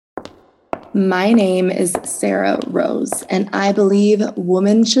My name is Sarah Rose, and I believe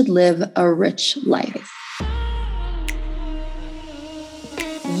women should live a rich life.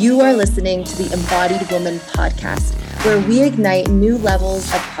 You are listening to the Embodied Woman podcast, where we ignite new levels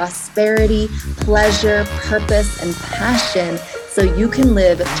of prosperity, pleasure, purpose, and passion so you can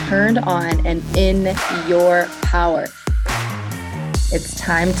live turned on and in your power. It's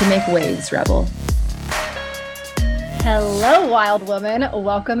time to make waves, Rebel. Hello, wild woman.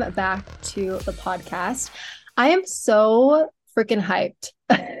 Welcome back to the podcast. I am so freaking hyped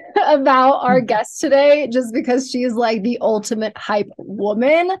about our guest today, just because she's like the ultimate hype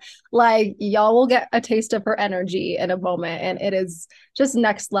woman. Like, y'all will get a taste of her energy in a moment, and it is just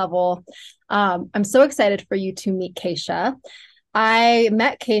next level. I'm so excited for you to meet Kacia. I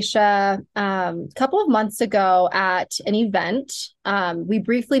met Kacia a couple of months ago at an event. We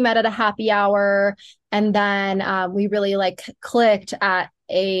briefly met at a happy hour, and then we really clicked at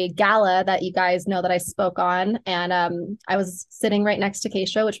a gala that you guys know that I spoke on. And I was sitting right next to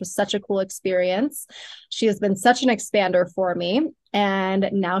Kacia, which was such a cool experience. She has been such an expander for me, and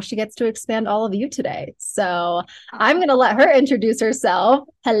now she gets to expand all of you today. So I'm going to let her introduce herself.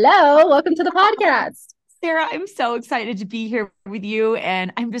 Hello, welcome to the podcast. Sarah, I'm so excited to be here with you.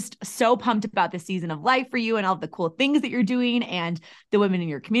 And I'm just so pumped about this season of life for you and all the cool things that you're doing and the women in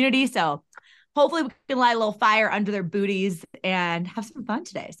your community. So hopefully we can light a little fire under their booties and have some fun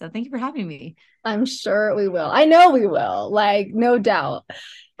today. So thank you for having me. I'm sure we will. I know we will, no doubt.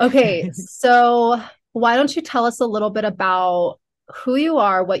 Okay, so why don't you tell us a little bit about who you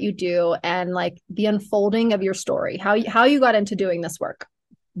are, what you do, and the unfolding of your story, how you got into doing this work.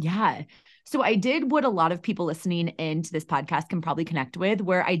 Yeah. So I did what a lot of people listening into this podcast can probably connect with,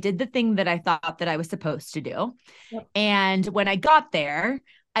 where I did the thing that I thought that I was supposed to do. Yep. And when I got there,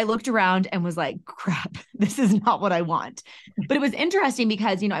 I looked around and was like, crap, this is not what I want. But it was interesting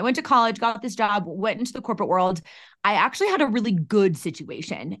because, I went to college, got this job, went into the corporate world. I actually had a really good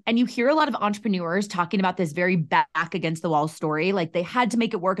situation. And you hear a lot of entrepreneurs talking about this very back against the wall story. Like they had to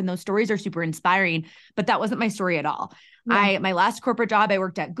make it work. And those stories are super inspiring, but that wasn't my story at all. Yeah. My last corporate job, I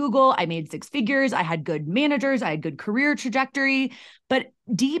worked at Google. I made 6 figures. I had good managers. I had good career trajectory, but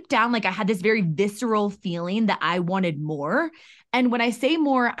deep down, I had this very visceral feeling that I wanted more. And when I say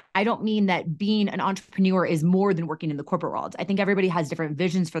more, I don't mean that being an entrepreneur is more than working in the corporate world. I think everybody has different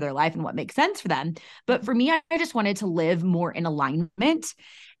visions for their life and what makes sense for them. But for me, I just wanted to live more in alignment.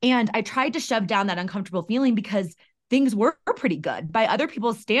 And I tried to shove down that uncomfortable feeling because things were pretty good. By other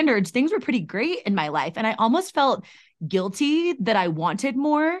people's standards, things were pretty great in my life. And I almost felt guilty that I wanted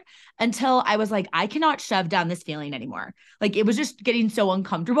more until I was like, I cannot shove down this feeling anymore. It was just getting so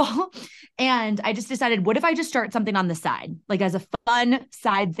uncomfortable. And I just decided, what if I just start something on the side? As a fun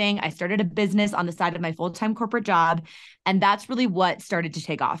side thing, I started a business on the side of my full-time corporate job. And that's really what started to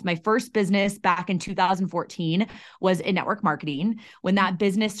take off. My first business back in 2014 was in network marketing. When that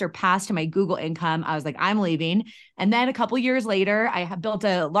business surpassed my Google income, I was like, I'm leaving. And then a couple of years later, I have built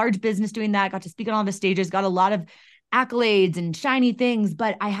a large business doing that, got to speak on all the stages, got a lot of accolades and shiny things,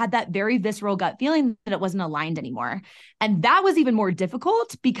 but I had that very visceral gut feeling that it wasn't aligned anymore. And that was even more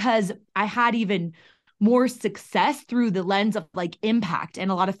difficult because I had even more success through the lens of impact and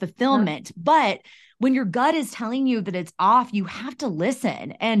a lot of fulfillment. Yeah. But when your gut is telling you that it's off, you have to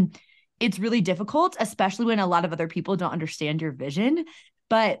listen. And it's really difficult, especially when a lot of other people don't understand your vision.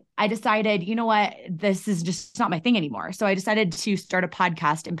 But I decided, you know what, this is just not my thing anymore. So I decided to start a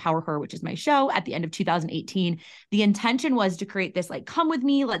podcast, Empower Her, which is my show, at the end of 2018. The intention was to create this come with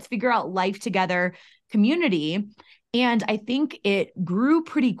me, let's figure out life together community. And I think it grew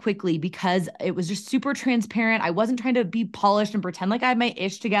pretty quickly because it was just super transparent. I wasn't trying to be polished and pretend like I had my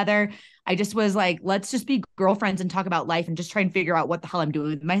ish together. I just was like, let's just be girlfriends and talk about life and just try and figure out what the hell I'm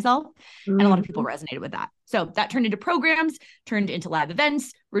doing with myself. Mm-hmm. And a lot of people resonated with that. So that turned into programs, turned into live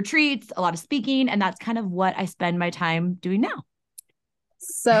events, retreats, a lot of speaking. And that's kind of what I spend my time doing now.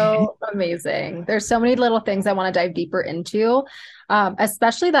 So amazing. There's so many little things I want to dive deeper into,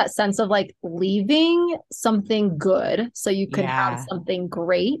 especially that sense of leaving something good so you can have something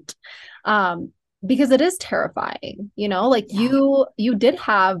great. Because it is terrifying, you did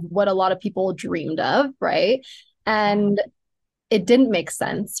have what a lot of people dreamed of, right? And it didn't make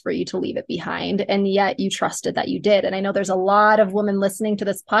sense for you to leave it behind. And yet you trusted that you did. And I know there's a lot of women listening to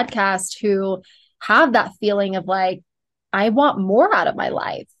this podcast who have that feeling of I want more out of my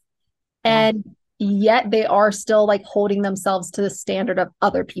life. And yet they are still holding themselves to the standard of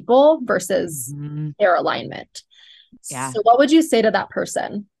other people versus their alignment. Yeah. So what would you say to that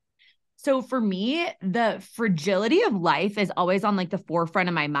person? So for me, the fragility of life is always on like the forefront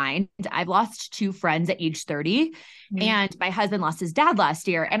of my mind. I've lost two friends at age 30, and my husband lost his dad last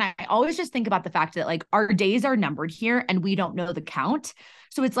year. And I always just think about the fact that like our days are numbered here and we don't know the count.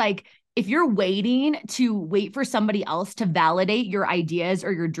 So it's like, if you're wait for somebody else to validate your ideas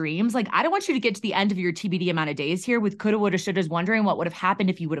or your dreams, like I don't want you to get to the end of your TBD amount of days here with coulda, woulda, shouldas, wondering what would have happened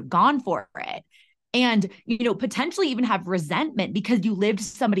if you would have gone for it. And, potentially even have resentment because you lived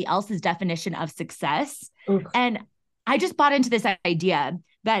somebody else's definition of success. Oof. And I just bought into this idea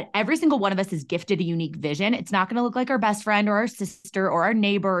that every single one of us is gifted a unique vision. It's not going to look like our best friend or our sister or our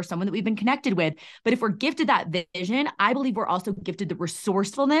neighbor or someone that we've been connected with. But if we're gifted that vision, I believe we're also gifted the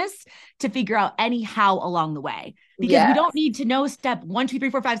resourcefulness to figure out any how along the way. Because we don't need to know step 1, 2, 3,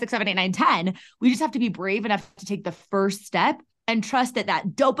 4, 5, 6, 7, 8, 9, 10. We just have to be brave enough to take the first step and trust that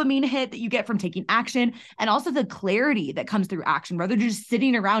dopamine hit that you get from taking action, and also the clarity that comes through action, rather than just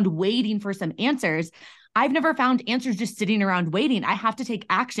sitting around waiting for some answers. I've never found answers just sitting around waiting. I have to take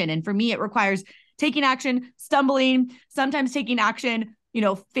action. And for me, it requires taking action, stumbling, sometimes taking action,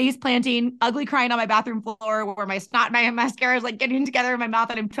 face planting, ugly crying on my bathroom floor where my snot, my mascara is like getting together in my mouth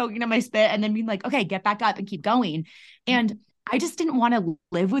and I'm choking on my spit, and then being like, okay, get back up and keep going. And I just didn't want to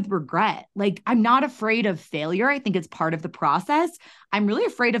live with regret. Like, I'm not afraid of failure. I think it's part of the process. I'm really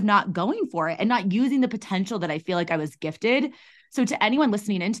afraid of not going for it and not using the potential that I feel like I was gifted. So to anyone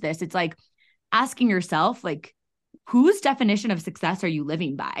listening into this, it's like asking yourself, like, whose definition of success are you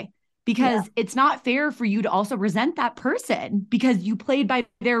living by? Because it's not fair for you to also resent that person because you played by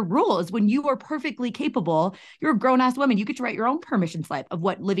their rules when you are perfectly capable. You're a grown-ass woman. You get to write your own permission slip of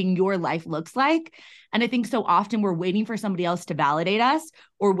what living your life looks like. And I think so often we're waiting for somebody else to validate us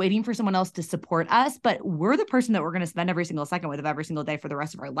or waiting for someone else to support us, but we're the person that we're going to spend every single second with of every single day for the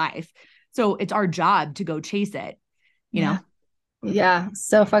rest of our life. So it's our job to go chase it, you know? Yeah,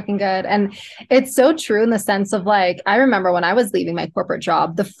 so fucking good. And it's so true in the sense of like, I remember when I was leaving my corporate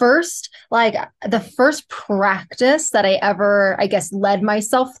job, the first practice that I ever, I guess, led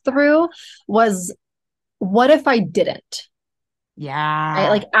myself through was, what if I didn't? Yeah. Right?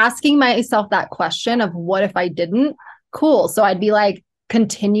 Like asking myself that question of what if I didn't? Cool. So I'd be like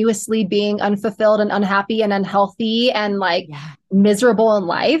continuously being unfulfilled and unhappy and unhealthy and like miserable in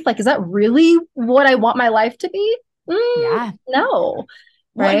life. Like, is that really what I want my life to be? No. Well,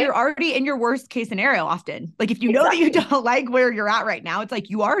 right. And you're already in your worst case scenario often. Like if you know that you don't like where you're at right now, it's like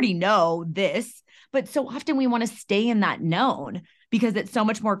you already know this, but so often we want to stay in that known because it's so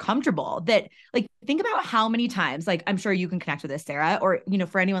much more comfortable. That like, think about how many times, like I'm sure you can connect with this, Sarah, or,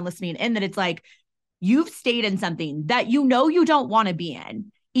 for anyone listening in, that it's like, you've stayed in something that you don't want to be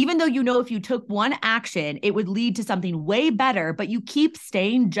in, even though if you took one action, it would lead to something way better, but you keep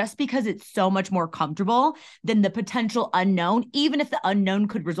staying just because it's so much more comfortable than the potential unknown, even if the unknown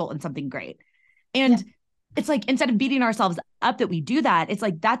could result in something great. And it's like, instead of beating ourselves up that we do that, it's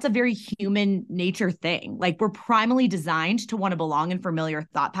like, that's a very human nature thing. Like we're primally designed to want to belong in familiar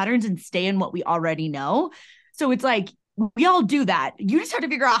thought patterns and stay in what we already know. So it's like, we all do that. You just have to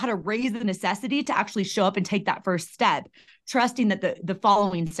figure out how to raise the necessity to actually show up and take that first step, trusting that the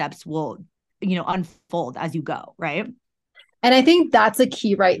following steps will, unfold as you go, right? And I think that's a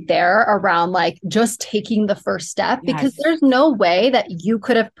key right there around like just taking the first step, because there's no way that you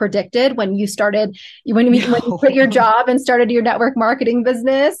could have predicted when you started, when you quit your job and started your network marketing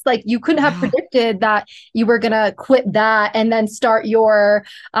business, like you couldn't have predicted that you were going to quit that and then start your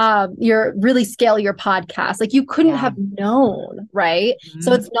really scale your podcast. Like you couldn't have known, right?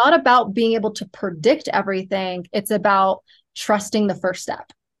 So it's not about being able to predict everything. It's about trusting the first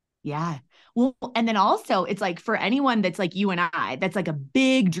step. Yeah. Well, and then also it's like for anyone that's like you and I, that's like a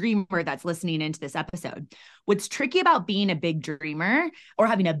big dreamer that's listening into this episode, what's tricky about being a big dreamer or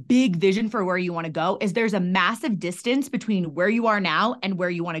having a big vision for where you want to go is there's a massive distance between where you are now and where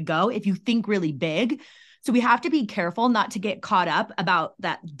you want to go if you think really big. So we have to be careful not to get caught up about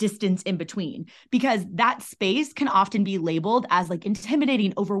that distance in between, because that space can often be labeled as like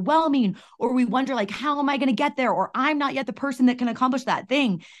intimidating, overwhelming, or we wonder like, how am I going to get there? Or I'm not yet the person that can accomplish that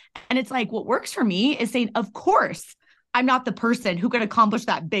thing. And it's like, what works for me is saying, of course, I'm not the person who can accomplish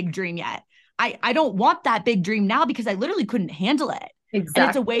that big dream yet. I don't want that big dream now because I literally couldn't handle it. Exactly. And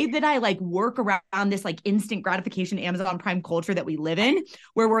it's a way that I like work around this like instant gratification Amazon Prime culture that we live in,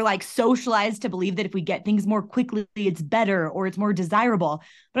 where we're like socialized to believe that if we get things more quickly, it's better or it's more desirable.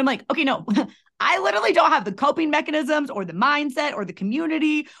 But I'm like, okay, no, I literally don't have the coping mechanisms or the mindset or the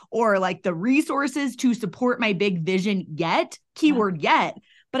community or like the resources to support my big vision yet, keyword yet,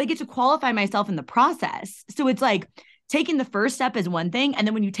 but I get to qualify myself in the process. So it's like, taking the first step is one thing. And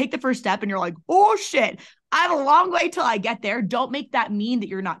then when you take the first step and you're like, oh shit, I have a long way till I get there. Don't make that mean that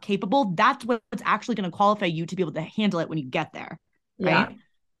you're not capable. That's what's actually going to qualify you to be able to handle it when you get there. Yeah. Right.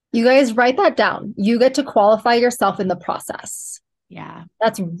 You guys write that down. You get to qualify yourself in the process. Yeah.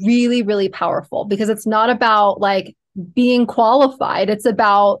 That's really, really powerful because it's not about like being qualified. It's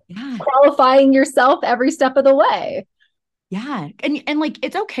about qualifying yourself every step of the way. Yeah. And like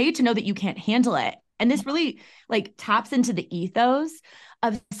it's okay to know that you can't handle it. And this really like taps into the ethos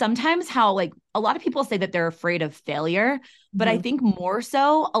of sometimes how like a lot of people say that they're afraid of failure, but I think more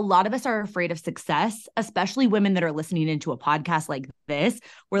so a lot of us are afraid of success, especially women that are listening into a podcast like this,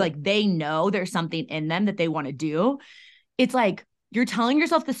 where like they know there's something in them that they want to do. It's like you're telling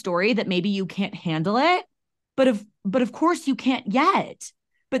yourself the story that maybe you can't handle it, but of course you can't yet.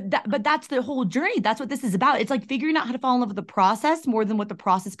 But that's the whole journey. That's what this is about. It's like figuring out how to fall in love with the process more than what the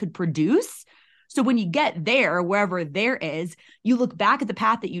process could produce. So when you get there, wherever there is, you look back at the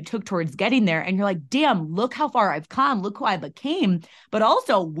path that you took towards getting there and you're like, damn, look how far I've come. Look who I became. But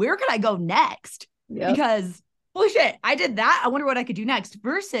also, where can I go next? Yep. Because holy shit, I did that. I wonder what I could do next.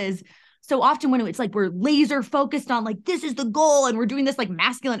 Versus so often when it's like we're laser focused on like, this is the goal. And we're doing this like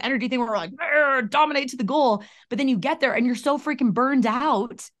masculine energy thing where we're like, dominate to the goal. But then you get there and you're so freaking burned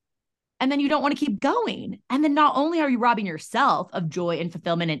out. And then you don't want to keep going. And then not only are you robbing yourself of joy and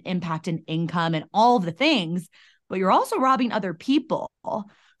fulfillment and impact and income and all of the things, but you're also robbing other people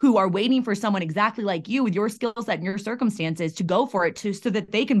who are waiting for someone exactly like you with your skill set and your circumstances to go for it too, so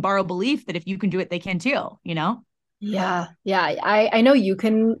that they can borrow belief that if you can do it, they can too, you know? Yeah. Yeah. I know you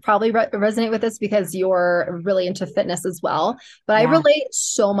can probably resonate with this because you're really into fitness as well. But I relate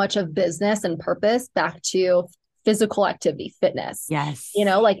so much of business and purpose back to physical activity, fitness. Yes. You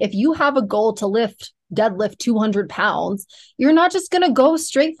know, like if you have a goal to deadlift 200 pounds, you're not just going to go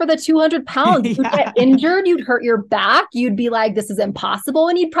straight for the 200 pounds. You'd get injured, you'd hurt your back, you'd be like, this is impossible.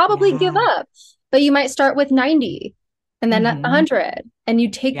 And you'd probably give up. But you might start with 90 and then 100. And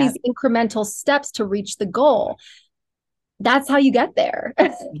you take these incremental steps to reach the goal. That's how you get there.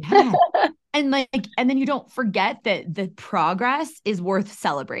 Yeah. And then you don't forget that the progress is worth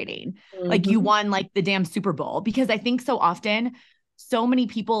celebrating. Like you won like the damn Super Bowl, because I think so often so many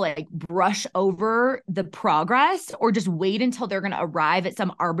people like brush over the progress or just wait until they're going to arrive at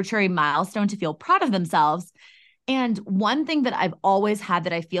some arbitrary milestone to feel proud of themselves. And one thing that I've always had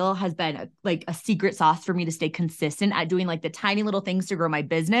that I feel has been like a secret sauce for me to stay consistent at doing like the tiny little things to grow my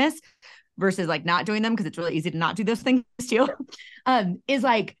business versus like not doing them, because it's really easy to not do those things too, is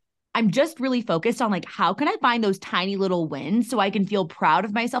like, I'm just really focused on like, how can I find those tiny little wins so I can feel proud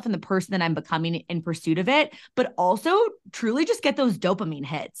of myself and the person that I'm becoming in pursuit of it, but also truly just get those dopamine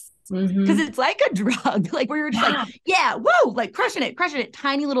hits. Because it's like a drug, like where you're just like, yeah, woo, like crushing it,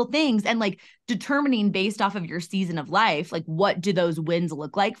 tiny little things. And like determining based off of your season of life, like what do those wins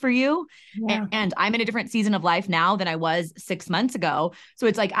look like for you? And I'm in a different season of life now than I was 6 months ago. So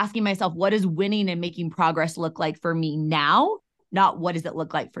it's like asking myself, what does winning and making progress look like for me now? Not what does it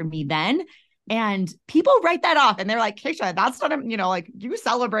look like for me then? And people write that off and they're like, Kacia, that's not, like you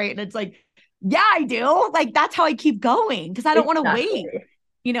celebrate. And it's like, yeah, I do. Like, that's how I keep going because I don't want to wait.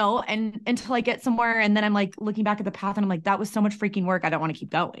 And until I get somewhere. And then I'm like looking back at the path and I'm like, that was so much freaking work. I don't want to keep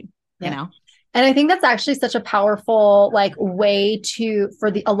going, you know? And I think that's actually such a powerful like way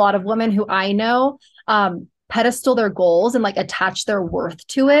for a lot of women who I know, pedestal their goals and like attach their worth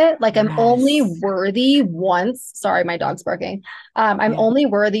to it. Like I'm only worthy once. Sorry, my dog's barking. I'm only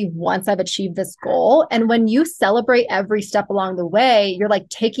worthy once I've achieved this goal. And when you celebrate every step along the way, you're like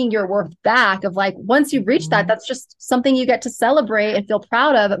taking your worth back of like, once you've reached that, that's just something you get to celebrate and feel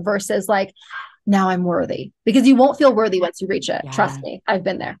proud of versus like, now I'm worthy, because you won't feel worthy once you reach it. Trust me. I've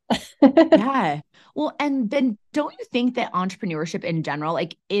been there. Well, and then don't you think that entrepreneurship in general,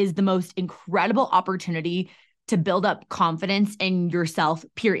 like, is the most incredible opportunity to build up confidence in yourself,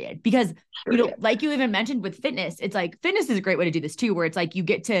 period? Because, like you even mentioned with fitness, it's like fitness is a great way to do this too, where it's like you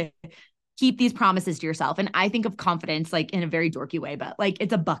get to keep these promises to yourself. And I think of confidence like in a very dorky way, but like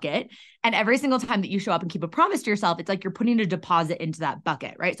it's a bucket. And every single time that you show up and keep a promise to yourself, it's like you're putting a deposit into that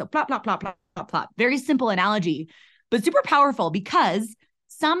bucket, right? So plop, plop, plop, plop, plop, plop. Very simple analogy, but super powerful, because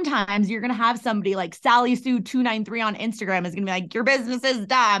sometimes you're going to have somebody like Sally Sue 293 on Instagram is going to be like, your business is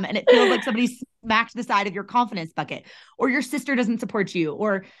dumb. And it feels like somebody smacked the side of your confidence bucket, or your sister doesn't support you,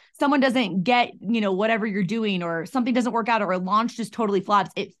 or someone doesn't get, whatever you're doing, or something doesn't work out, or a launch just totally flops.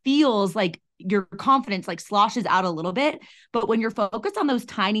 It feels like your confidence like sloshes out a little bit. But when you're focused on those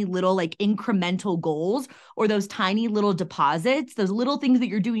tiny little like incremental goals, or those tiny little deposits, those little things that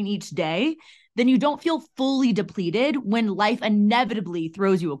you're doing each day, then you don't feel fully depleted when life inevitably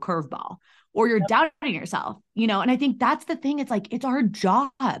throws you a curveball or you're doubting yourself, And I think that's the thing. It's like, it's our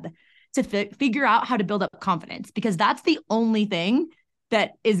job to figure out how to build up confidence, because that's the only thing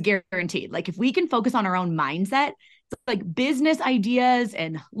that is guaranteed. Like if we can focus on our own mindset, like business ideas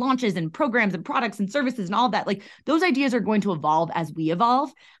and launches and programs and products and services and all of that, like those ideas are going to evolve as we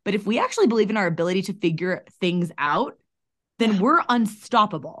evolve. But if we actually believe in our ability to figure things out, then we're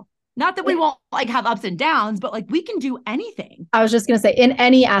unstoppable. Not that we won't like have ups and downs, but like we can do anything. I was just going to say, in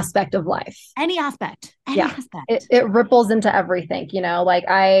any aspect of life. Any aspect. It ripples into everything,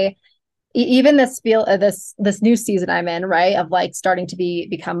 like even this new season I'm in, right, of like starting to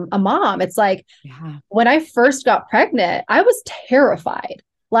become a mom. It's like, when I first got pregnant, I was terrified.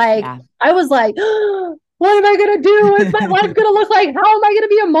 Like, I was like, oh, what am I going to do? What's my life going to look like? How am I going to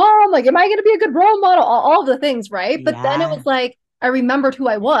be a mom? Like, am I going to be a good role model? All the things, right? But then it was like, I remembered who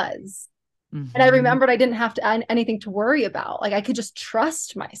I was. And I remembered I didn't have to anything to worry about. Like, I could just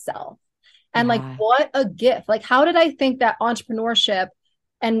trust myself. And like, what a gift. Like, how did I think that entrepreneurship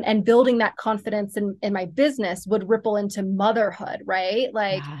and building that confidence in my business would ripple into motherhood, right?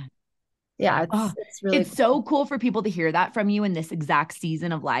 Like, it's really cool. So cool for people to hear that from you in this exact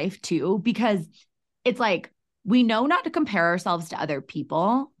season of life too, because it's like, we know not to compare ourselves to other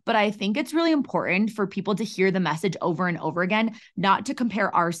people, but I think it's really important for people to hear the message over and over again, not to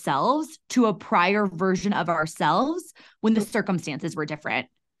compare ourselves to a prior version of ourselves when the circumstances were different,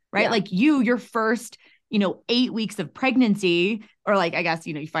 right? Like your first 8 weeks of pregnancy, or like, I guess,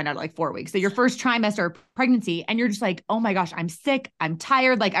 you find out like 4 weeks. So your first trimester of pregnancy, and you're just like, oh my gosh, I'm sick. I'm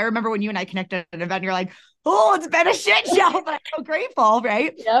tired. Like, I remember when you and I connected at an event, and you're like, oh, it's been a shit show, but I'm so grateful.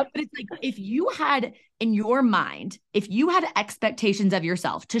 Right. Yep. But it's like, if you had in your mind, if you had expectations of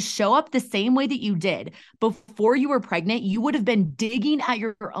yourself to show up the same way that you did before you were pregnant, you would have been digging at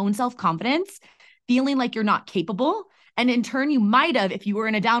your own self-confidence, feeling like you're not capable. And in turn, you might have, if you were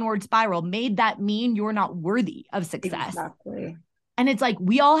in a downward spiral, made that mean you're not worthy of success. Exactly. And it's like,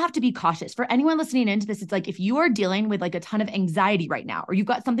 we all have to be cautious. For anyone listening into this, it's like, if you are dealing with like a ton of anxiety right now, or you've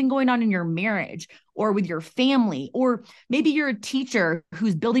got something going on in your marriage or with your family, or maybe you're a teacher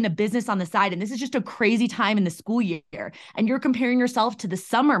who's building a business on the side, and this is just a crazy time in the school year, and you're comparing yourself to the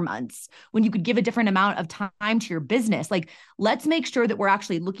summer months when you could give a different amount of time to your business. Like, let's make sure that we're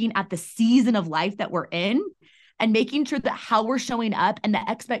actually looking at the season of life that we're in, and making sure that how we're showing up and the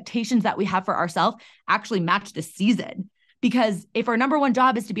expectations that we have for ourselves actually match the season. Because if our number one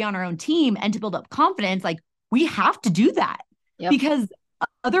job is to be on our own team and to build up confidence, like, we have to do that. Because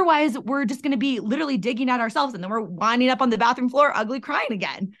otherwise we're just going to be literally digging at ourselves, and then we're winding up on the bathroom floor, ugly crying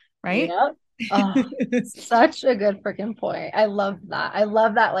again. Right. Yep. Oh, such a good freaking point. I love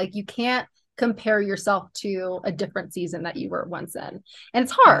that. Like, you can't compare yourself to a different season that you were once in. And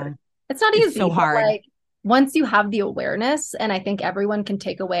it's hard. It's not easy. It's so hard. Like, once you have the awareness, and I think everyone can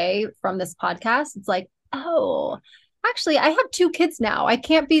take away from this podcast, it's like, oh, actually, I have 2 kids now. I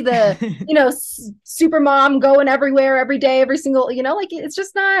can't be the, super mom going everywhere, every day, every single, like, it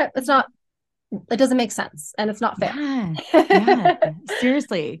doesn't make sense, and it's not fair.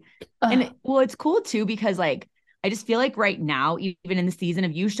 Seriously. And it's cool too, because like, I just feel like right now, even in the season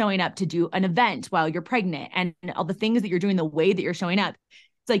of you showing up to do an event while you're pregnant and all the things that you're doing, the way that you're showing up,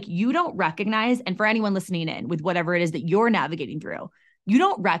 it's like, you don't recognize, and for anyone listening in with whatever it is that you're navigating through, you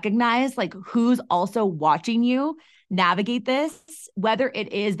don't recognize like who's also watching you navigate this, whether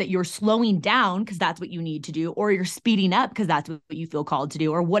it is that you're slowing down because that's what you need to do, or you're speeding up because that's what you feel called to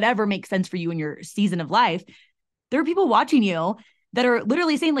do, or whatever makes sense for you in your season of life. There are people watching you that are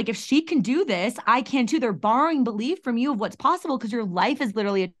literally saying like, if she can do this, I can too. They're borrowing belief from you of what's possible, because your life is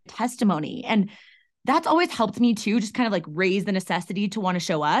literally a testimony. And that's always helped me too, just kind of like raise the necessity to want to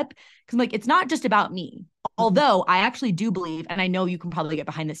show up. Cause I'm like, it's not just about me. Although I actually do believe, and I know you can probably get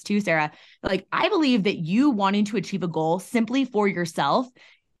behind this too, Sarah, like, I believe that you wanting to achieve a goal simply for yourself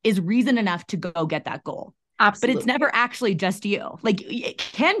is reason enough to go get that goal. Absolutely. But it's never actually just you. Like, it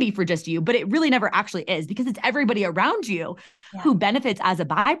can be for just you, but it really never actually is, because it's everybody around you who benefits as a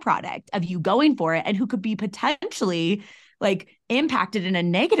byproduct of you going for it, and who could be potentially like impacted in a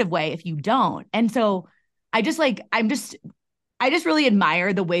negative way if you don't. And so I just really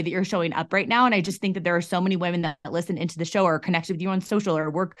admire the way that you're showing up right now. And I just think that there are so many women that listen into the show or are connected with you on social or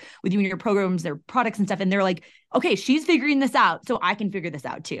work with you in your programs, their products and stuff. And they're like, okay, she's figuring this out, so I can figure this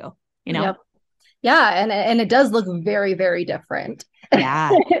out too. Yep. Yeah. And it does look very, very different. Yeah.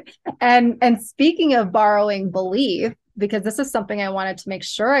 And speaking of borrowing belief, because this is something I wanted to make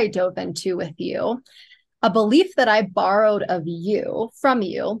sure I dove into with you, a belief that I borrowed from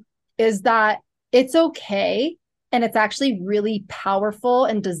you is that it's okay, and it's actually really powerful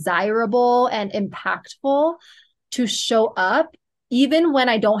and desirable and impactful to show up even when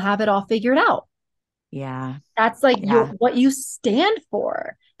I don't have it all figured out. Yeah. That's like what you stand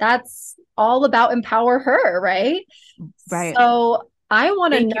for. that's all about empower her, right? Right. So I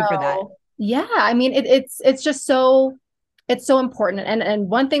want to Thank you for that. know, yeah, I mean, it's just so it's so important. And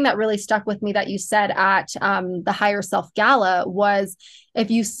one thing that really stuck with me that you said at the Higher Self Gala was if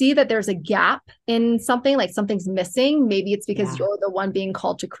you see that there's a gap in something, like something's missing, maybe it's because Yeah. you're the one being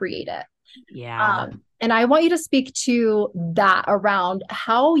called to create it. Yeah. And I want you to speak to that around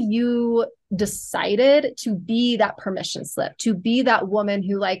how you decided to be that permission slip, to be that woman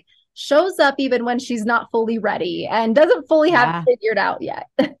who like shows up even when she's not fully ready and doesn't fully have Yeah. it figured out yet.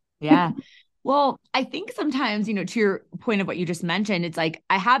 Yeah. Well, I think sometimes, to your point of what you just mentioned, it's like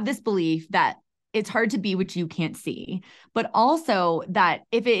I have this belief that it's hard to be what you can't see, but also that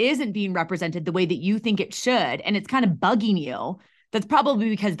if it isn't being represented the way that you think it should, and it's kind of bugging you, that's probably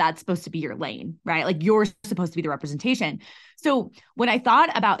because that's supposed to be your lane, right? Like you're supposed to be the representation. So when I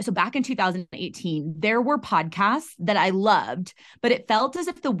thought about, so back in 2018, there were podcasts that I loved, but it felt as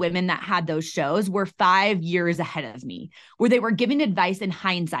if the women that had those shows were 5 years ahead of me, where they were giving advice in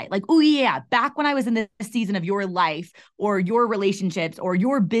hindsight. Like, oh yeah, back when I was in this season of your life or your relationships or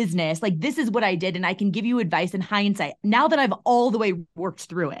your business, like this is what I did. And I can give you advice in hindsight now that I've all the way worked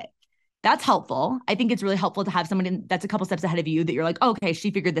through it. That's helpful. I think it's really helpful to have someone that's a couple steps ahead of you that you're like, oh, okay, she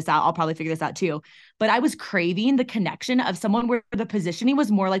figured this out. I'll probably figure this out too. But I was craving the connection of someone where the positioning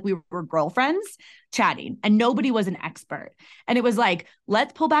was more like we were girlfriends chatting and nobody was an expert. And it was like,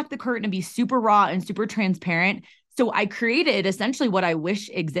 let's pull back the curtain and be super raw and super transparent. So I created essentially what I wish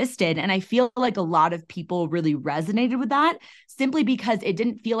existed. And I feel like a lot of people really resonated with that simply because it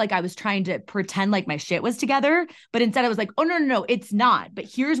didn't feel like I was trying to pretend like my shit was together, but instead I was like, oh, no, it's not. But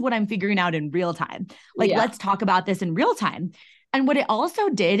here's what I'm figuring out in real time. Like, Yeah. let's talk about this in real time. And what it also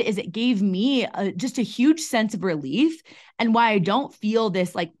did is it gave me just a huge sense of relief and why I don't feel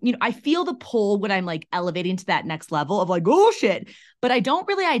this like, I feel the pull when I'm like elevating to that next level of like, oh shit, but I don't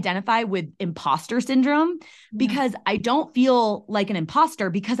really identify with imposter syndrome because I don't feel like an imposter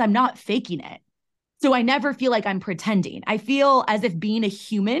because I'm not faking it. So I never feel like I'm pretending. I feel as if being a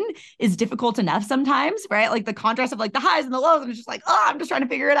human is difficult enough sometimes, right? Like the contrast of like the highs and the lows, and it's just like, oh, I'm just trying to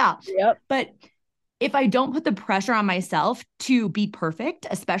figure it out. Yep. But if I don't put the pressure on myself to be perfect,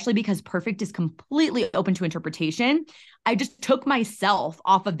 especially because perfect is completely open to interpretation, I just took myself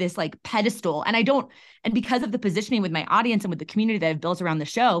off of this like pedestal. And because of the positioning with my audience and with the community that I've built around the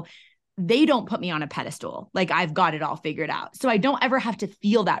show, they don't put me on a pedestal. Like I've got it all figured out. So I don't ever have to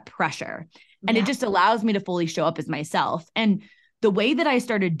feel that pressure. And it just allows me to fully show up as myself. And the way that I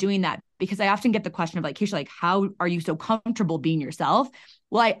started doing that, because I often get the question of like, Kacia, like, how are you so comfortable being yourself?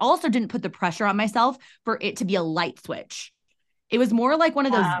 Well, I also didn't put the pressure on myself for it to be a light switch. It was more like one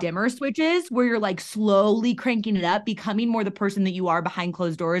of those dimmer switches where you're like slowly cranking it up, becoming more the person that you are behind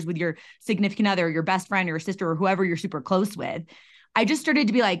closed doors with your significant other, or your best friend or sister or whoever you're super close with. I just started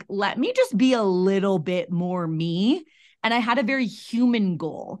to be like, let me just be a little bit more me. And I had a very human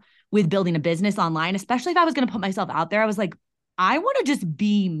goal with building a business online, especially if I was going to put myself out there. I was like, I want to just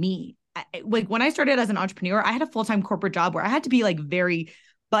be me. Like when I started as an entrepreneur, I had a full-time corporate job where I had to be like very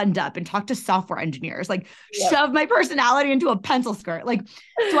buttoned up and talk to software engineers, like shove my personality into a pencil skirt. Like,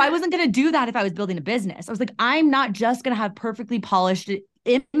 so I wasn't going to do that if I was building a business. I was like, I'm not just going to have perfectly polished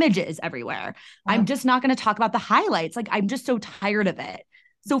images everywhere. I'm just not going to talk about the highlights. Like, I'm just so tired of it.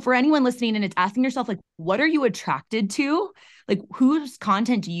 So for anyone listening and it's asking yourself, like, what are you attracted to? Like, whose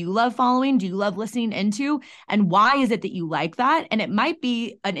content do you love following? Do you love listening into? And why is it that you like that? And it might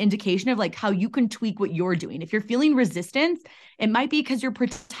be an indication of like how you can tweak what you're doing. If you're feeling resistance, it might be because you're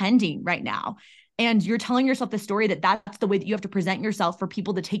pretending right now. And you're telling yourself the story that that's the way that you have to present yourself for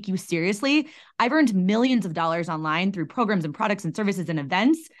people to take you seriously. I've earned millions of dollars online through programs and products and services and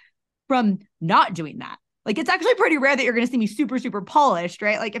events from not doing that. Like, it's actually pretty rare that you're going to see me super, super polished,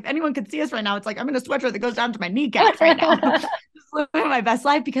 right? Like, if anyone could see us right now, it's like I'm in a sweatshirt that goes down to my kneecaps right now. Just living my best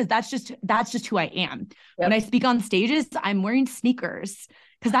life because that's just who I am. When I speak on stages, I'm wearing sneakers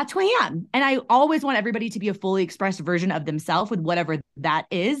because that's who I am. And I always want everybody to be a fully expressed version of themselves with whatever that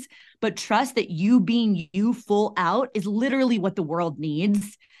is. But trust that you being you full out is literally what the world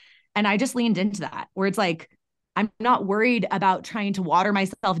needs. And I just leaned into that, where it's like, I'm not worried about trying to water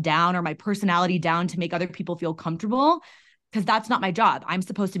myself down or my personality down to make other people feel comfortable, because that's not my job. I'm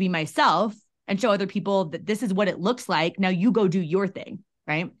supposed to be myself and show other people that this is what it looks like. Now you go do your thing,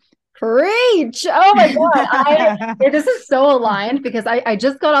 right? Preach. Oh my God. This is so aligned because I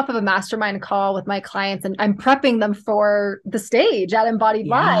just got off of a mastermind call with my clients and I'm prepping them for the stage at Embodied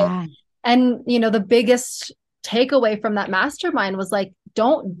Live. And, the biggest takeaway from that mastermind was like,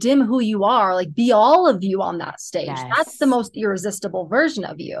 don't dim who you are, like be all of you on that stage. That's the most irresistible version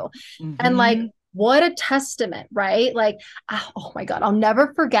of you. And like, what a testament, right? Like, oh my God, I'll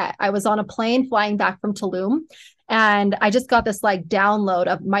never forget. I was on a plane flying back from Tulum, and I just got this like download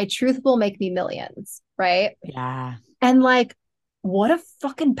of my truth will make me millions, right? Yeah. And like, what a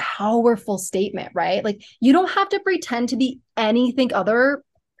fucking powerful statement, right? Like, you don't have to pretend to be anything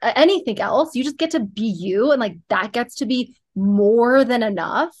else. You just get to be you. And like, that gets to be more than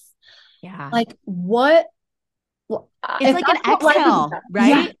enough. Yeah. Like, what, It's if like an that's what life is exhale, about?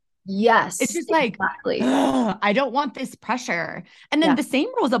 Yeah. right? It's Yes, just like, exactly. "Ugh, I don't want this pressure." And then Yeah. the same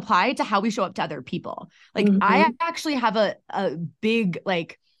rules apply to how we show up to other people. Like I Hmm. actually have a big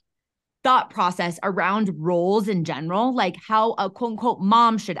like thought process around roles in general, like how a quote unquote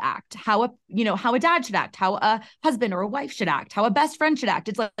mom should act, how how a dad should act, how a husband or a wife should act, how a best friend should act.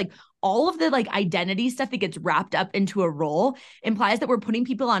 It's like all of the like identity stuff that gets wrapped up into a role implies that we're putting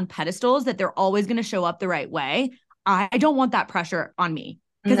people on pedestals that they're always going to show up the right way. I don't want that pressure on me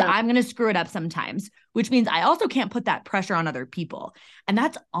because No. I'm going to screw it up sometimes, which means I also can't put that pressure on other people. And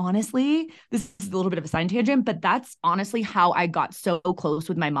that's honestly, this is a little bit of a side tangent, but that's honestly how I got so close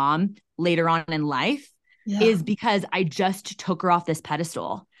with my mom later on in life, Yeah. is because I just took her off this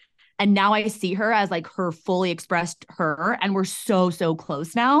pedestal. And now I see her as like her fully expressed her. And we're so, so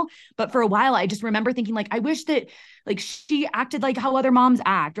close now. But for a while, I just remember thinking, like, I wish that like she acted like how other moms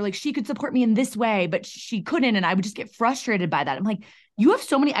act, or like she could support me in this way, but she couldn't. And I would just get frustrated by that. I'm like, you have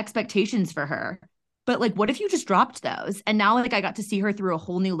so many expectations for her. But like, what if you just dropped those? And now like I got to see her through a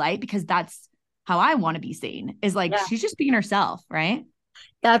whole new light, because that's how I want to be seen, is like Yeah. she's just being herself, right?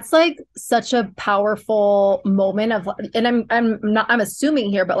 That's like such a powerful moment of, and I'm assuming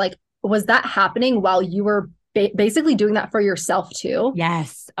here, but like, was that happening while you were basically doing that for yourself too?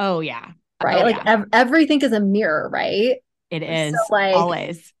 Yes. Oh yeah. Right? Oh Like yeah. everything is a mirror, right? It So is like,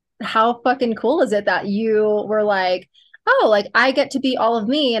 always. how fucking cool is it that you were like, oh, like I get to be all of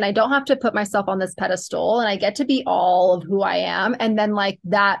me and I don't have to put myself on this pedestal and I get to be all of who I am. And then like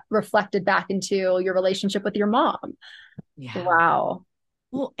that reflected back into your relationship with your mom. Yeah. Wow.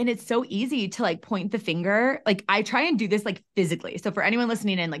 Well, and it's so easy to like point the finger. Like I try and do this like physically. So for anyone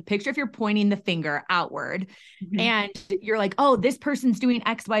listening in, like picture if you're pointing the finger outward Mhm. and you're like, oh, this person's doing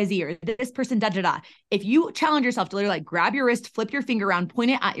XYZ, or this person, da da da. If you challenge yourself to literally like grab your wrist, flip your finger around,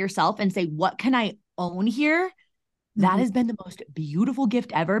 point it at yourself and say, what can I own here? That Mhm. has been the most beautiful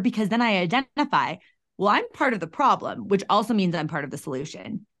gift ever, because then I identify, well, I'm part of the problem, which also means I'm part of the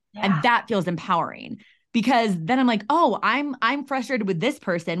solution. Yeah. And that feels empowering, because then I'm like, oh, I'm frustrated with this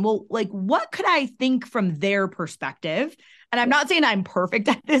person. Well, like what could I think from their perspective? And I'm not saying I'm perfect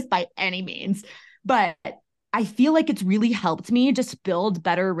at this by any means, but I feel like it's really helped me just build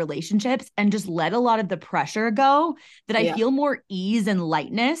better relationships and just let a lot of the pressure go, that I Yeah. feel more ease and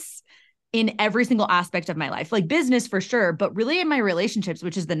lightness in every single aspect of my life, like business for sure, but really in my relationships,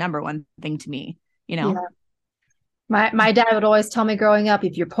 which is the number one thing to me, you know? Yeah. My dad would always tell me growing up,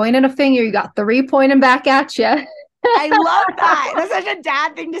 if you're pointing a finger, you got three pointing back at you. I love that. That's such a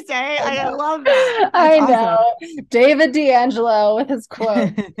dad thing to say. I I know. love that. That's I know. awesome. David D'Angelo with his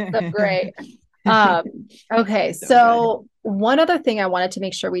quote. So great. Okay, So good. so one other thing I wanted to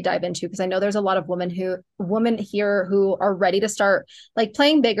make sure we dive into, because I know there's a lot of women here who are ready to start like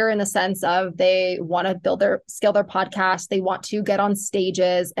playing bigger, in the sense of they want to scale their podcast, they want to get on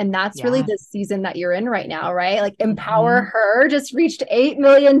stages, and that's really Yeah. the season that you're in right now, right? Like Empower Mhm. Her just reached 8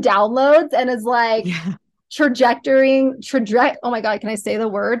 million downloads and is like Yeah. oh my God, can I say the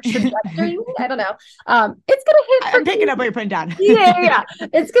word trajectory? I don't know. It's gonna hit I'm picking freaking up what you're putting down. yeah.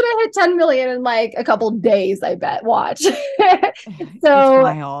 It's gonna hit 10 million in like a couple days, I bet. Watch. It's So,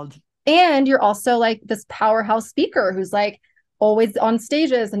 wild. and you're also like this powerhouse speaker who's like always on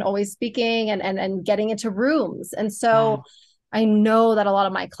stages and always speaking and getting into rooms. And Yeah. so I know that a lot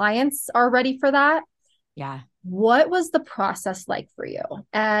of my clients are ready for that. Yeah. What was the process like for you?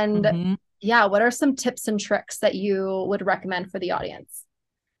 And Mhm. yeah, what are some tips and tricks that you would recommend for the audience?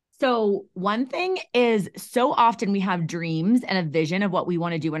 So, one thing is, so often we have dreams and a vision of what we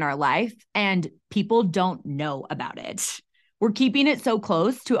want to do in our life, and people don't know about it. We're keeping it so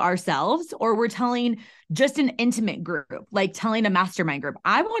close to ourselves, or we're telling just an intimate group, like telling a mastermind group.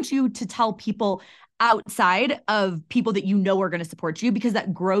 I want you to tell people outside of people that you know are going to support you, because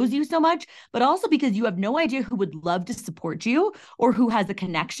that grows you so much, but also because you have no idea who would love to support you, or who has a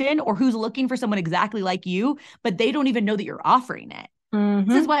connection, or who's looking for someone exactly like you, but they don't even know that you're offering it. This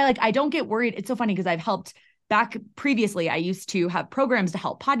is Mm-hmm. why like I don't get worried. It's so funny because I've helped back previously. I used to have programs to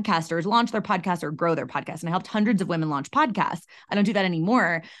help podcasters launch their podcast or grow their podcast. And I helped hundreds of women launch podcasts. I don't do that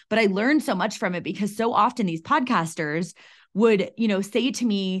anymore, but I learned so much from it, because so often these podcasters would, say to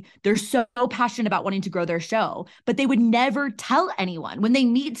me, they're so passionate about wanting to grow their show, but they would never tell anyone. When they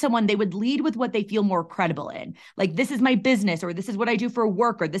meet someone, they would lead with what they feel more credible in. Like, this is my business, or this is what I do for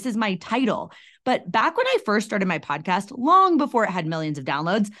work, or this is my title. But back when I first started my podcast, long before it had millions of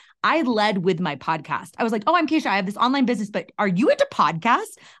downloads, I led with my podcast. I was like, oh, I'm Kacia. I have this online business, but are you into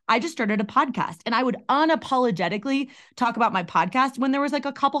podcasts? I just started a podcast. And I would unapologetically talk about my podcast when there was like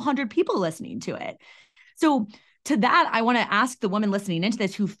a couple hundred people listening to it. So to that, I want to ask the woman listening into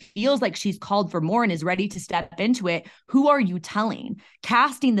this who feels like she's called for more and is ready to step into it. Who are you telling?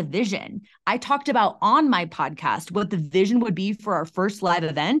 Casting the vision. I talked about on my podcast what the vision would be for our first live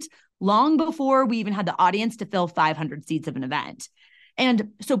event long before we even had the audience to fill 500 seats of an event.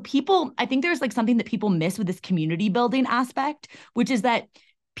 And so I think there's like something that people miss with this community building aspect, which is that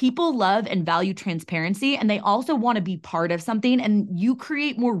people love and value transparency, and they also want to be part of something. And you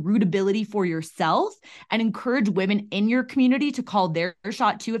create more rootability for yourself and encourage women in your community to call their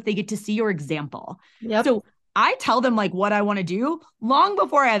shot too if they get to see your example. Yep. So I tell them like what I want to do long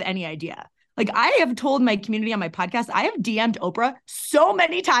before I have any idea. Like, I have told my community on my podcast, I have DM'd Oprah so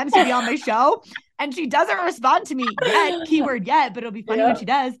many times to be on my show, and she doesn't respond to me yet, keyword yet, but it'll be funny when she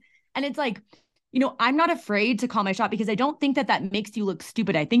does. And it's like, I'm not afraid to call my shot because I don't think that makes you look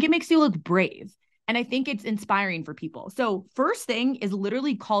stupid. I think it makes you look brave. And I think it's inspiring for people. So first thing is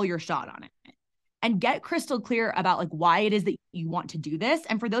literally call your shot on it and get crystal clear about like why it is that you want to do this.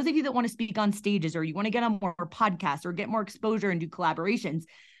 And for those of you that want to speak on stages, or you want to get on more podcasts or get more exposure and do collaborations,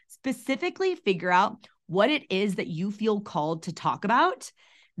 specifically figure out what it is that you feel called to talk about,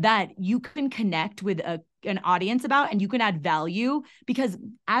 that you can connect with an audience about, and you can add value. Because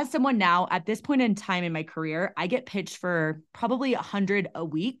as someone now at this point in time in my career, I get pitched for probably 100 a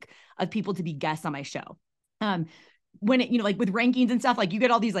week of people to be guests on my show. When it, like with rankings and stuff, like you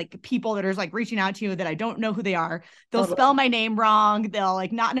get all these like people that are like reaching out to you that I don't know who they are. They'll spell my name wrong. They'll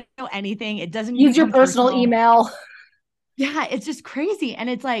like not know anything. It doesn't use your personal email. Yeah, it's just crazy. And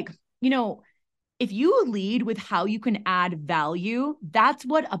it's like, if you lead with how you can add value, that's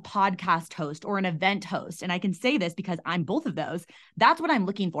what a podcast host or an event host, and I can say this because I'm both of those, that's what I'm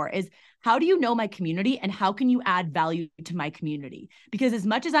looking for, is how do you know my community and how can you add value to my community? Because as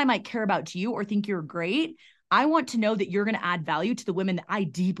much as I might care about you or think you're great, I want to know that you're going to add value to the women that I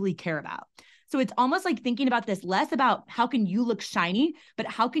deeply care about. So it's almost like thinking about this less about how can you look shiny, but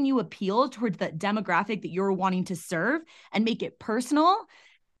how can you appeal towards the demographic that you're wanting to serve and make it personal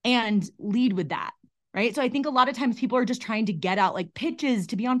and lead with that, right? So I think a lot of times people are just trying to get out like pitches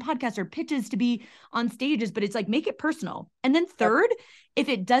to be on podcasts or pitches to be on stages, but it's like, make it personal. And then third, if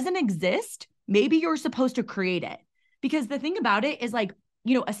it doesn't exist, maybe you're supposed to create it. Because the thing about it is like,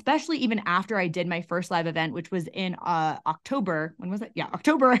 especially even after I did my first live event, which was in October, when was it? Yeah,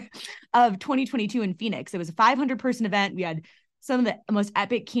 October of 2022 in Phoenix. It was a 500-person event. We had some of the most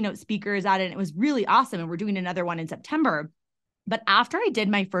epic keynote speakers at it, and it was really awesome. And we're doing another one in September. But after I did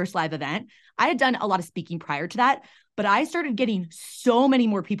my first live event, I had done a lot of speaking prior to that, but I started getting so many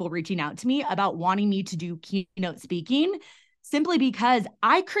more people reaching out to me about wanting me to do keynote speaking simply because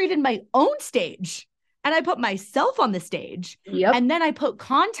I created my own stage and I put myself on the stage. Yep. And then I put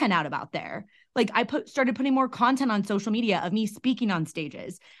content out about there. Like started putting more content on social media of me speaking on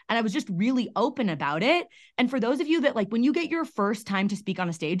stages. And I was just really open about it. And for those of you that like, when you get your first time to speak on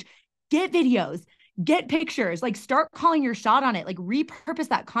a stage, get videos, get pictures, like start calling your shot on it, like repurpose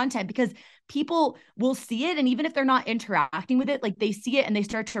that content, because people will see it. And even if they're not interacting with it, like they see it and they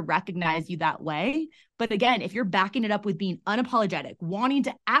start to recognize you that way. But again, if you're backing it up with being unapologetic, wanting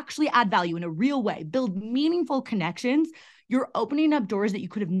to actually add value in a real way, build meaningful connections, you're opening up doors that you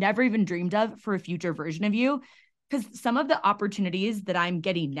could have never even dreamed of for a future version of you. Because some of the opportunities that I'm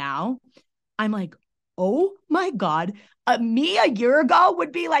getting now, I'm like, oh my God, me a year ago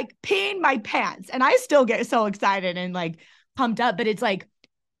would be like peeing my pants. And I still get so excited and like pumped up, but it's like,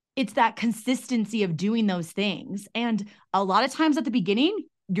 it's that consistency of doing those things. And a lot of times at the beginning,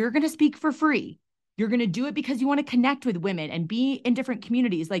 you're going to speak for free. You're going to do it because you want to connect with women and be in different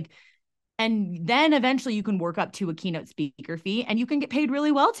communities. And then eventually you can work up to a keynote speaker fee and you can get paid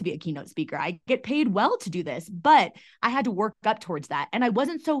really well to be a keynote speaker. I get paid well to do this, but I had to work up towards that. And I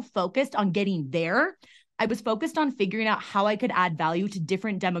wasn't so focused on getting there. I was focused on figuring out how I could add value to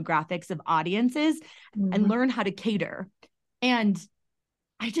different demographics of audiences and learn how to cater. And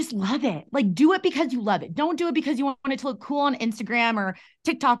I just love it. Like, do it because you love it. Don't do it because you want it to look cool on Instagram or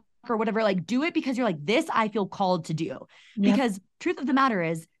TikTok or whatever. Like, do it because you're like, this I feel called to do. Yep. Because truth of the matter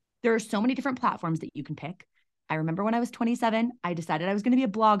is, there are so many different platforms that you can pick. I remember when I was 27, I decided I was going to be a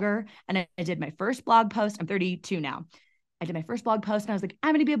blogger, and I did my first blog post. I'm 32 now. I did my first blog post and I was like,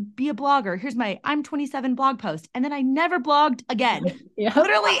 I'm going to be a blogger. Here's my I'm 27 blog post. And then I never blogged again. Yep.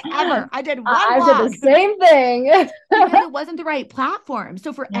 Literally ever. I did one I blog. did the same thing. Because it wasn't the right platform.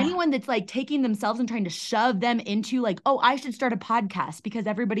 So for Yeah. anyone that's like taking themselves and trying to shove them into like, oh, I should start a podcast because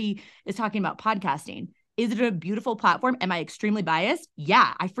everybody is talking about podcasting. Is it a beautiful platform? Am I extremely biased?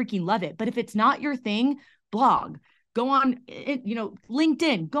 Yeah, I freaking love it. But if it's not your thing, blog, go on,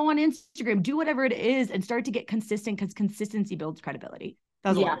 LinkedIn, go on Instagram, do whatever it is and start to get consistent because consistency builds credibility. That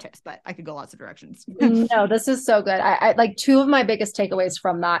was a lot of tips, but I could go lots of directions. No, this is so good. I like two of my biggest takeaways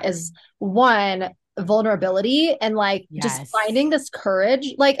from that is one, vulnerability and like just finding this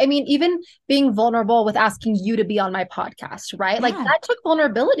courage. Like, I mean, even being vulnerable with asking you to be on my podcast, right? Like that took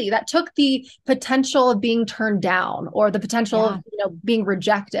vulnerability. That took the potential of being turned down or the potential of, being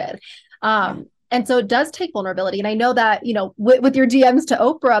rejected. And so it does take vulnerability. And I know that, with your DMs to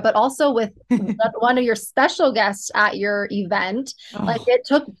Oprah, but also with one of your special guests at your event, like it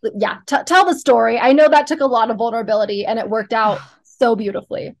took, tell the story. I know that took a lot of vulnerability and it worked out so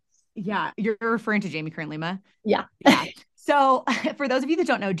beautifully. Yeah. You're referring to Jamie Kern-Lima? Yeah. So for those of you that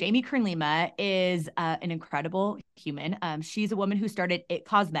don't know, Jamie Kern-Lima is an incredible human. She's a woman who started It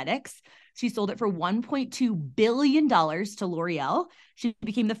Cosmetics. She sold it for $1.2 billion to L'Oreal. She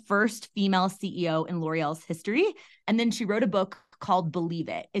became the first female CEO in L'Oreal's history. And then she wrote a book called Believe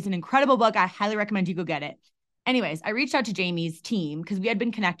It. It's an incredible book. I highly recommend you go get it. Anyways, I reached out to Jamie's team because we had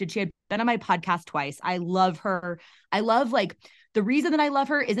been connected. She had been on my podcast twice. I love her. I love the reason that I love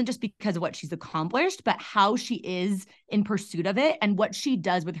her isn't just because of what she's accomplished, but how she is in pursuit of it and what she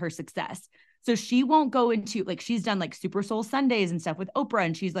does with her success. So she won't go into she's done Super Soul Sundays and stuff with Oprah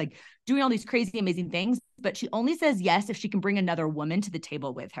and she's doing all these crazy, amazing things, but she only says yes if she can bring another woman to the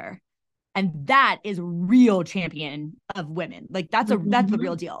table with her. And that is real champion of women. That's the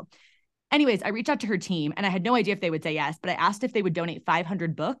real deal. Anyways, I reached out to her team and I had no idea if they would say yes, but I asked if they would donate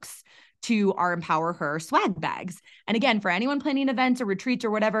 500 books to our Empower Her swag bags. And again, for anyone planning events or retreats or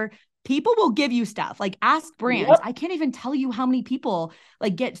whatever, people will give you stuff. Ask brands. Yep. I can't even tell you how many people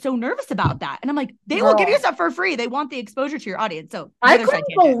get so nervous about that. And I'm like, they will give you stuff for free. They want the exposure to your audience. So I couldn't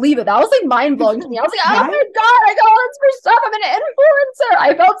believe it. That was mind blowing to me. I was like, oh my God, I got all this free stuff. I'm an influencer.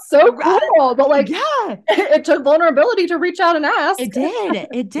 I felt so cool. But it took vulnerability to reach out and ask. It did.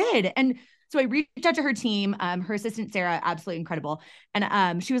 It did. And so I reached out to her team, her assistant, Sarah, absolutely incredible.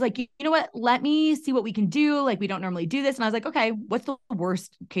 And she was like, you know what, let me see what we can do. We don't normally do this. And I was like, okay, what's the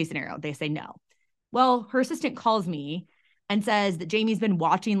worst case scenario? They say no. Well, her assistant calls me and says that Jamie's been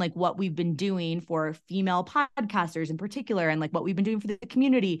watching what we've been doing for female podcasters in particular and what we've been doing for the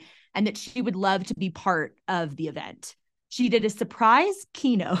community and that she would love to be part of the event. She did a surprise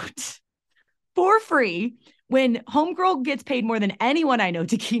keynote for free when homegirl gets paid more than anyone I know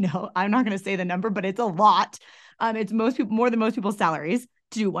to keynote. I'm not going to say the number, but it's a lot. It's more than most people's salaries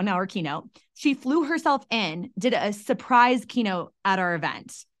to do 1 hour keynote. She flew herself in, did a surprise keynote at our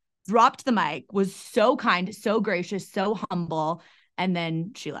event, dropped the mic, was so kind, so gracious, so humble. And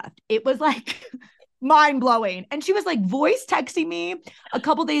then she left. It was mind blowing. And she was voice texting me a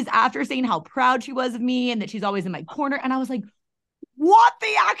couple days after saying how proud she was of me and that she's always in my corner. And I was like, what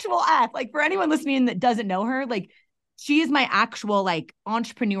the actual F? For anyone listening that doesn't know her, she is my actual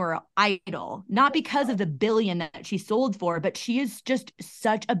entrepreneur idol, not because of the billion that she sold for, but she is just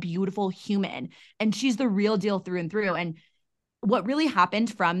such a beautiful human and she's the real deal through and through. And what really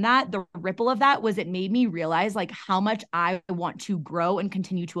happened from that, the ripple of that was it made me realize how much I want to grow and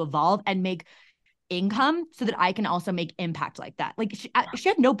continue to evolve and make income so that I can also make impact like that. She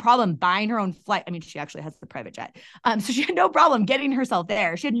had no problem buying her own flight. I mean, she actually has the private jet. So she had no problem getting herself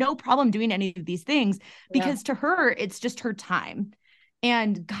there. She had no problem doing any of these things because to her, it's just her time.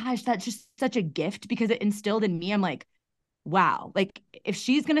 And gosh, that's just such a gift because it instilled in me. I'm like, wow, if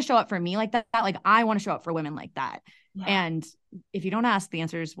she's going to show up for me like that, I want to show up for women like that. Yeah. And if you don't ask, the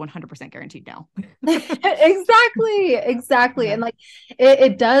answer is 100% guaranteed no. Exactly. And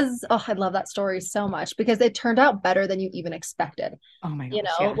it does. Oh, I love that story so much because it turned out better than you even expected. Oh my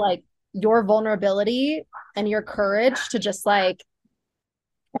gosh. Your vulnerability and your courage to just oh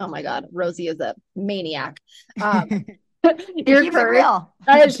my God, Rosie is a maniac. Your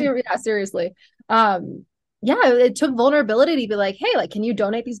courage. Seriously. It took vulnerability to be like, hey, can you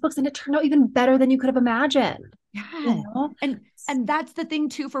donate these books? And it turned out even better than you could have imagined. Yeah. And that's the thing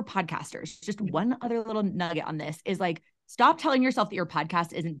too for podcasters. Just one other little nugget on this is stop telling yourself that your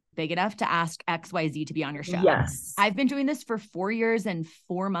podcast isn't big enough to ask XYZ to be on your show. Yes. I've been doing this for 4 years and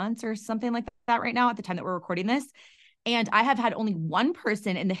 4 months or something like that right now at the time that we're recording this. And I have had only one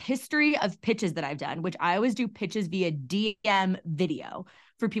person in the history of pitches that I've done, which I always do pitches via DM video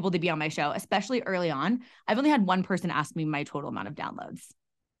for people to be on my show, especially early on. I've only had one person ask me my total amount of downloads.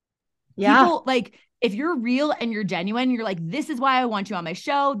 Yeah. People, like, if you're real and you're genuine, you're like, this is why I want you on my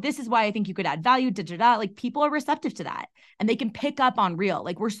show. This is why I think you could add value, Like, people are receptive to that and they can pick up on real.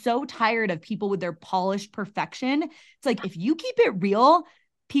 Like, we're so tired of people with their polished perfection. It's like, if you keep it real,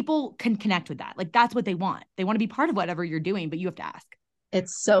 people can connect with that. Like, that's what they want. They want to be part of whatever you're doing, but you have to ask.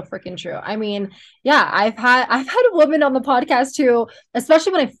 It's so freaking true. I mean, yeah, I've had a woman on the podcast who,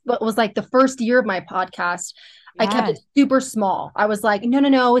 especially when was like the first year of my podcast, I kept it super small. I was like,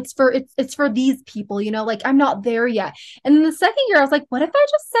 no, it's for these people, like I'm not there yet. And then the second year, I was like, what if I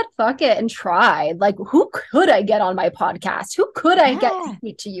just said fuck it and tried? Like, who could I get on my podcast? Who could I get to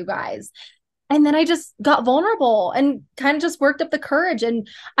speak to you guys? And then I just got vulnerable and kind of just worked up the courage. And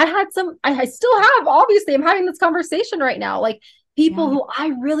I still have, obviously, I'm having this conversation right now. Like, people who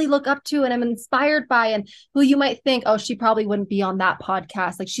I really look up to and I'm inspired by, and who you might think, oh, she probably wouldn't be on that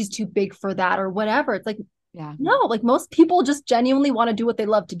podcast. Like, she's too big for that or whatever. It's like, no, like most people just genuinely want to do what they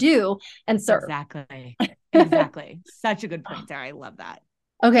love to do and serve. Exactly. Such a good point, Sarah. I love that.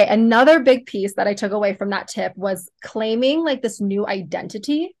 Okay. Another big piece that I took away from that tip was claiming like this new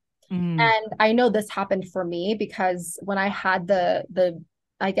identity. And I know this happened for me because when I had the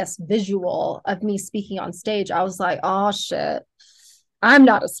I guess, visual of me speaking on stage, I was like, oh shit, I'm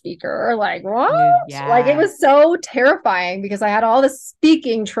not a speaker. Like, what? Yeah. Like, it was so terrifying because I had all this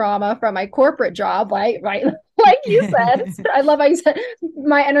speaking trauma from my corporate job. Right. Like you said, I love how you said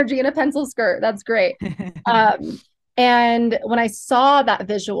my energy in a pencil skirt. That's great. And when I saw that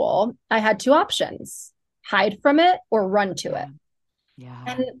visual, I had two options: hide from it or run to it. Yeah.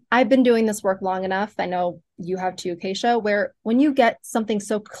 And I've been doing this work long enough. I know you have too, Kacia, where when you get something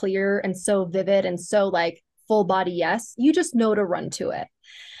so clear and so vivid and so like full body, yes, you just know to run to it.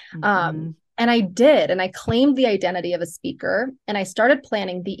 And I did. And I claimed the identity of a speaker and I started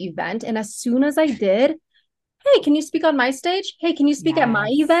planning the event. And as soon as I did, hey, can you speak on my stage? Hey, can you speak at my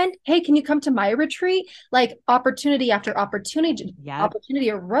event? Hey, can you come to my retreat? Like, opportunity after opportunity, opportunity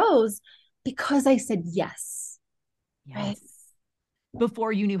arose because I said yes. Right?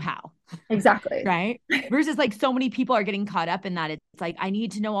 Before you knew how. Exactly. Right. Versus like so many people are getting caught up in that. It's like, I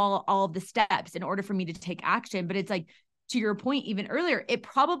need to know all of the steps in order for me to take action. But it's like, to your point, even earlier, it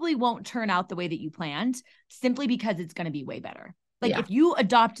probably won't turn out the way that you planned simply because it's going to be way better. Like, if you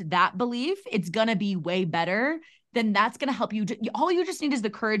adopt that belief, it's going to be way better, then that's going to help you. All you just need is the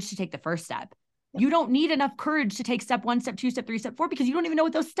courage to take the first step. You don't need enough courage to take step 1, step 2, step 3, step 4, because you don't even know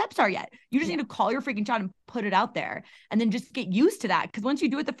what those steps are yet. You just need to call your freaking shot and put it out there and then just get used to that. Because once you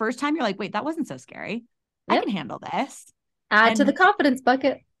do it the first time, you're like, wait, that wasn't so scary. I can handle this. Add to the confidence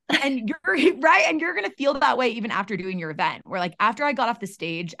bucket. And you're right. And you're going to feel that way even after doing your event. Where like, after I got off the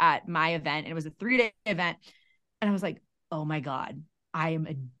stage at my event, and it was a 3-day event, and I was like, oh my God, I am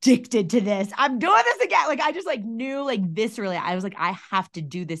addicted to this. I'm doing this again. Like, I just like knew like viscerally, I was like, I have to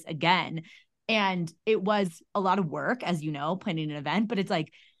do this again. And it was a lot of work, as you know, planning an event, but it's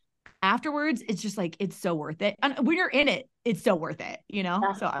like afterwards, it's just like, it's so worth it. And when you're in it, it's so worth it,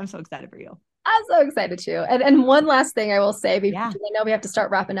 So I'm so excited for you. I'm so excited too. And one last thing I will say, because I know we have to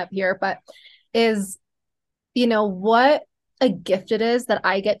start wrapping up here, but is, what a gift it is that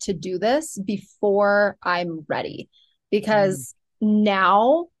I get to do this before I'm ready, because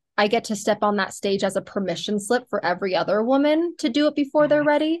now I get to step on that stage as a permission slip for every other woman to do it before they're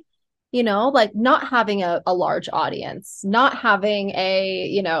ready. Like not having a large audience, not having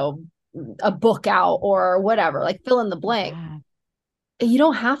a book out or whatever, like fill in the blank. You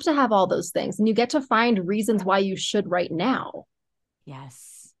don't have to have all those things, and you get to find reasons why you should right now.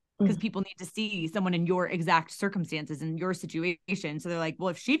 Yes. Because people need to see someone in your exact circumstances and your situation. So they're like, well,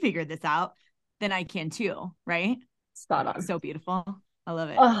 if she figured this out, then I can too. Right. Spot on. So beautiful. I love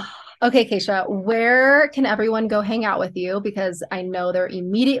it. Oh, okay, Kacia, where can everyone go hang out with you? Because I know they're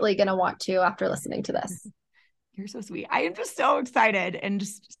immediately going to want to after listening to this. You're so sweet. I am just so excited and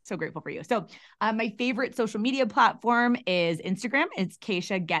just so grateful for you. So my favorite social media platform is Instagram. It's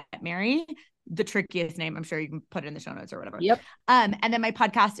Kacia Ghetmiri, the trickiest name. I'm sure you can put it in the show notes or whatever. Yep. And then my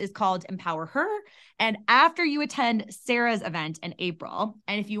podcast is called Empower Her. And after you attend Sarah's event in April,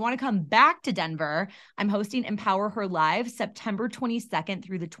 and if you want to come back to Denver, I'm hosting Empower Her Live September 22nd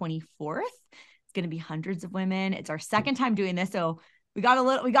through the 24th. It's going to be hundreds of women. It's our second time doing this. So we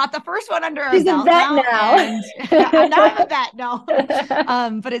got the first one under our belt now. I'm not a vet now.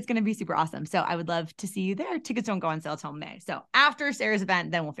 But it's going to be super awesome. So I would love to see you there. Tickets don't go on sale till May. So after Sarah's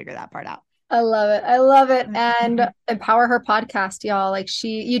event, then we'll figure that part out. I love it. And Empower Her podcast, y'all. Like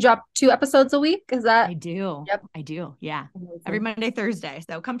you drop 2 episodes a week. Is that? I do. Yep. I do. Yeah. Amazing. Every Monday, Thursday.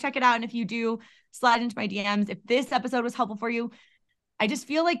 So come check it out. And if you do, slide into my DMs. If this episode was helpful for you, I just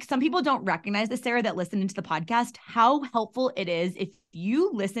feel like some people don't recognize this, Sarah, that listen into the podcast, how helpful it is if you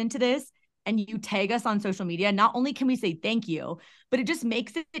listen to this and you tag us on social media. Not only can we say thank you, but it just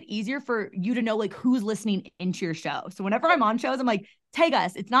makes it easier for you to know like who's listening into your show. So whenever I'm on shows, I'm like, tag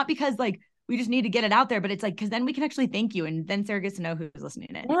us. It's not because like we just need to get it out there, but it's like, because then we can actually thank you. And then Sarah gets to know who's listening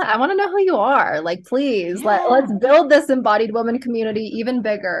in. Yeah, I want to know who you are. Like, please let's build this embodied woman community even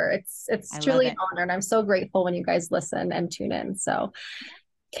bigger. It's truly an honor, and I'm so grateful when you guys listen and tune in. So,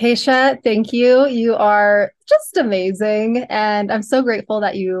 Kacia, thank you. You are just amazing, and I'm so grateful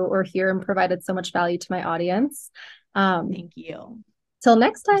that you were here and provided so much value to my audience. Thank you. Till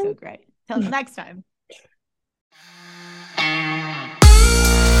next time. You're so great. Till next time.